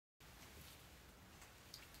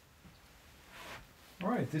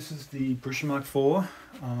Alright, this is the Prusa Mark IV.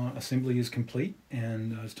 Assembly is complete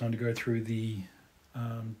and it's time to go through the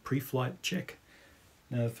pre-flight check.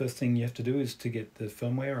 Now the first thing you have to do is to get the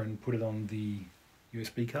firmware and put it on the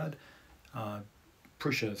USB card.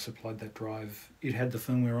 Prusa supplied that drive. It had the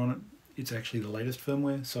firmware on it. It's actually the latest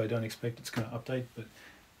firmware, so I don't expect it's going to update, but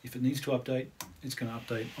if it needs to update, it's going to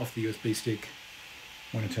update off the USB stick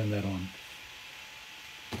when I turn that on.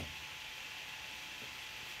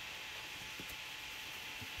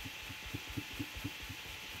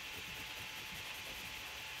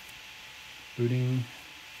 Booting.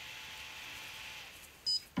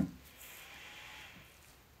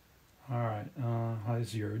 Alright,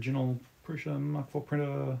 here's the original Prusa Mark IV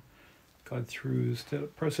printer, guide through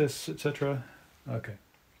step process, etc. Okay.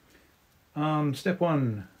 Step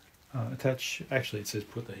one, attach, actually it says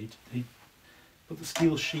put the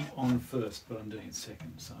steel sheet on first, but I'm doing it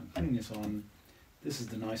second. So I'm putting this on. This is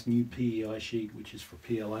the nice new PEI sheet, which is for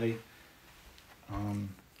PLA.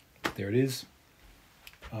 There it is.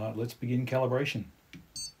 Let's begin calibration.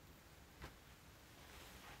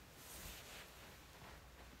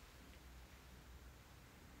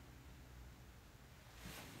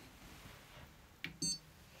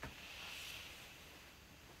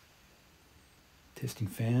 Testing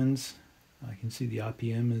fans. I can see the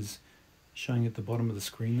RPM is showing at the bottom of the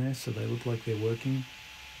screen there, so they look like they're working.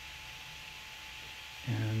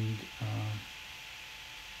 And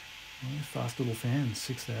well, fast little fans,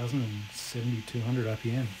 6,000 and 7,200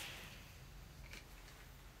 RPM.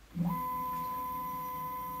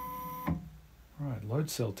 Alright, load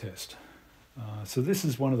cell test. So this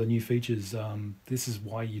is one of the new features. This is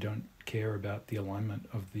why you don't care about the alignment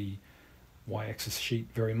of the Y-axis sheet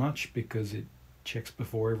very much, because it checks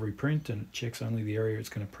before every print and it checks only the area it's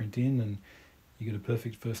going to print in, and you get a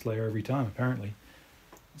perfect first layer every time apparently.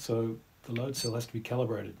 So the load cell has to be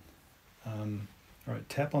calibrated. Alright,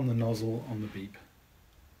 tap on the nozzle on the beep.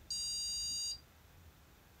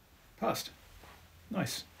 Passed.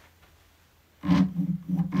 Nice.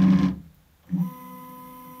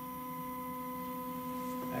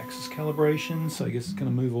 Axis calibration, so I guess it's going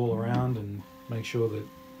to move all around and make sure that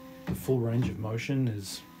the full range of motion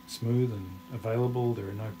is smooth and available. There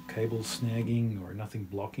are no cables snagging or nothing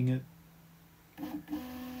blocking it.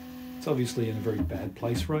 It's obviously in a very bad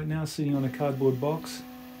place right now, sitting on a cardboard box,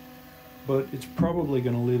 but it's probably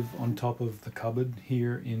going to live on top of the cupboard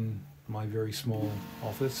here in my very small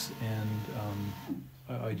office,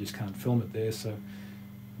 and I just can't film it there, so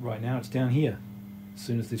right now it's down here. As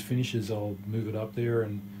soon as this finishes, I'll move it up there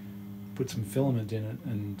and put some filament in it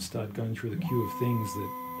and start going through the queue of things that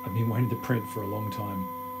I've been waiting to print for a long time.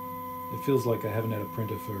 It feels like I haven't had a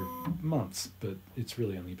printer for months, but it's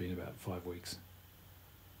really only been about 5 weeks.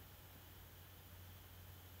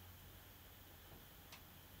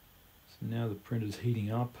 So now the printer's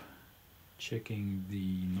heating up, checking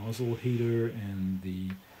the nozzle heater and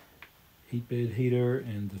the heat bed heater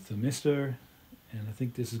and the thermistor, and I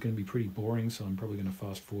think this is going to be pretty boring, so I'm probably going to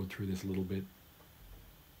fast forward through this a little bit.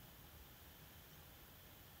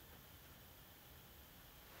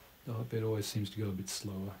 The hot bed always seems to go a bit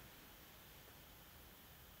slower.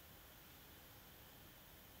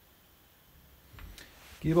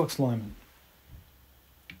 Gearbox alignment.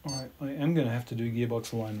 Alright, I am going to have to do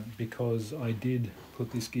gearbox alignment because I did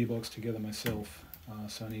put this gearbox together myself.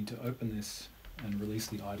 So I need to open this and release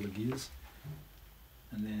the idler gears,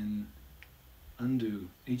 and then undo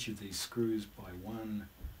each of these screws by 1.5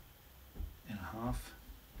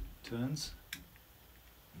 turns.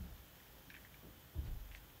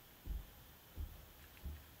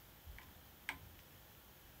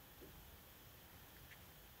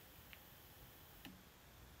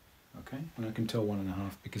 Okay, and I can tell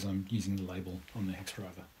 1.5 because I'm using the label on the hex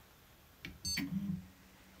driver.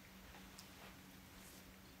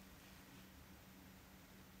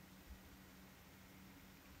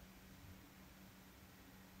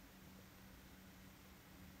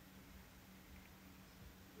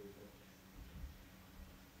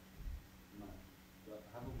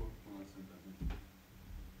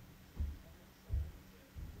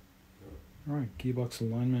 Alright, gearbox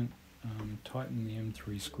alignment. Tighten the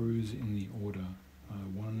M3 screws in the order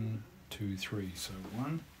 1, 2, 3. So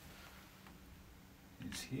 1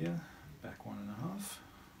 is here, back 1.5,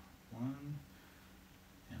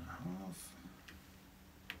 1.5,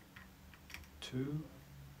 2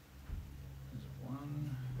 is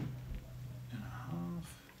 1.5,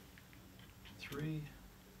 3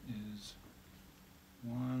 is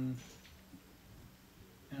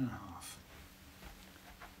 1.5.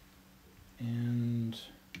 And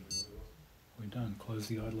we're done. Close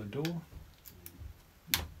the idler door.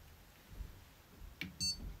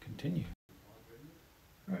 Continue.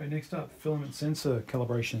 Alright, next up, filament sensor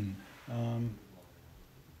calibration.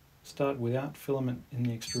 Start without filament in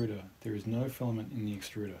the extruder. There is no filament in the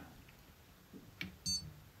extruder.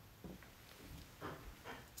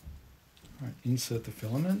 Alright, insert the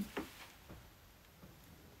filament.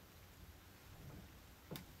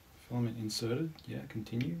 Filament inserted, yeah,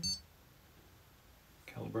 continue.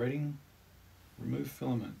 Calibrating, remove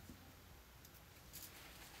filament.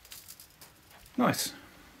 Nice.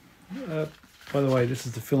 By the way, this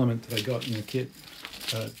is the filament that I got in the kit.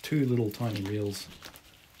 2 little tiny reels.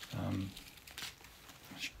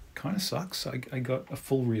 Which kind of sucks. I got a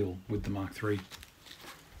full reel with the Mark III.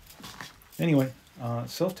 Anyway,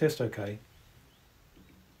 self-test okay.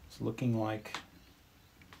 It's looking like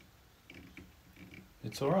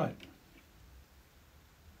it's alright.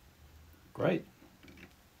 Great.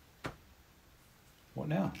 What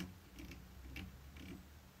now?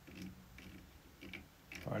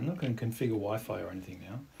 Alright, I'm not going to configure Wi-Fi or anything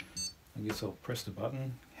now. I guess I'll press the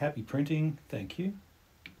button. Happy printing, thank you.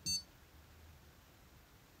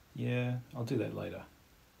 Yeah, I'll do that later.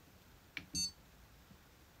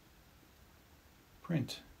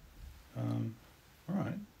 Print.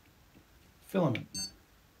 Alright. Filament.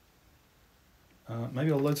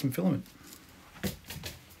 Maybe I'll load some filament.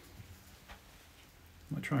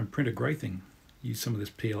 Might try and print a grey thing. Use some of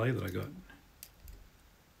this PLA that I got.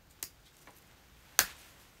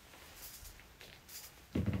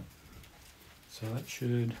 So that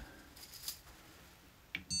should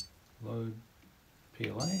load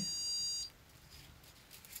PLA.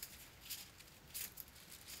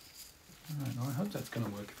 Alright, I hope that's going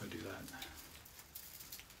to work if I do that.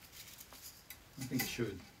 I think it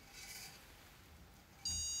should.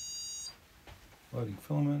 Loading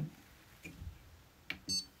filament.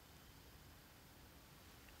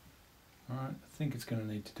 Alright, I think it's going to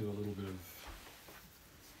need to do a little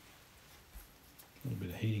bit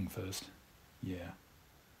of heating first. Yeah.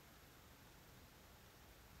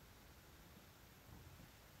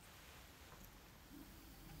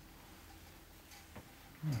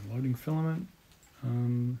 Right, loading filament.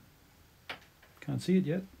 Can't see it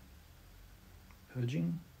yet.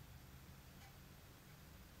 Purging.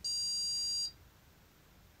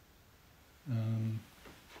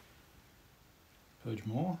 Purge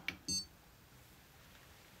more.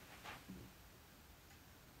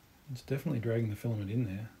 It's definitely dragging the filament in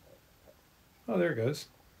there. Oh, there it goes.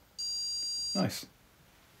 Nice.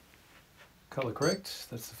 Color correct.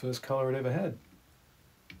 That's the first color it ever had.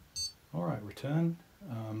 Alright, return.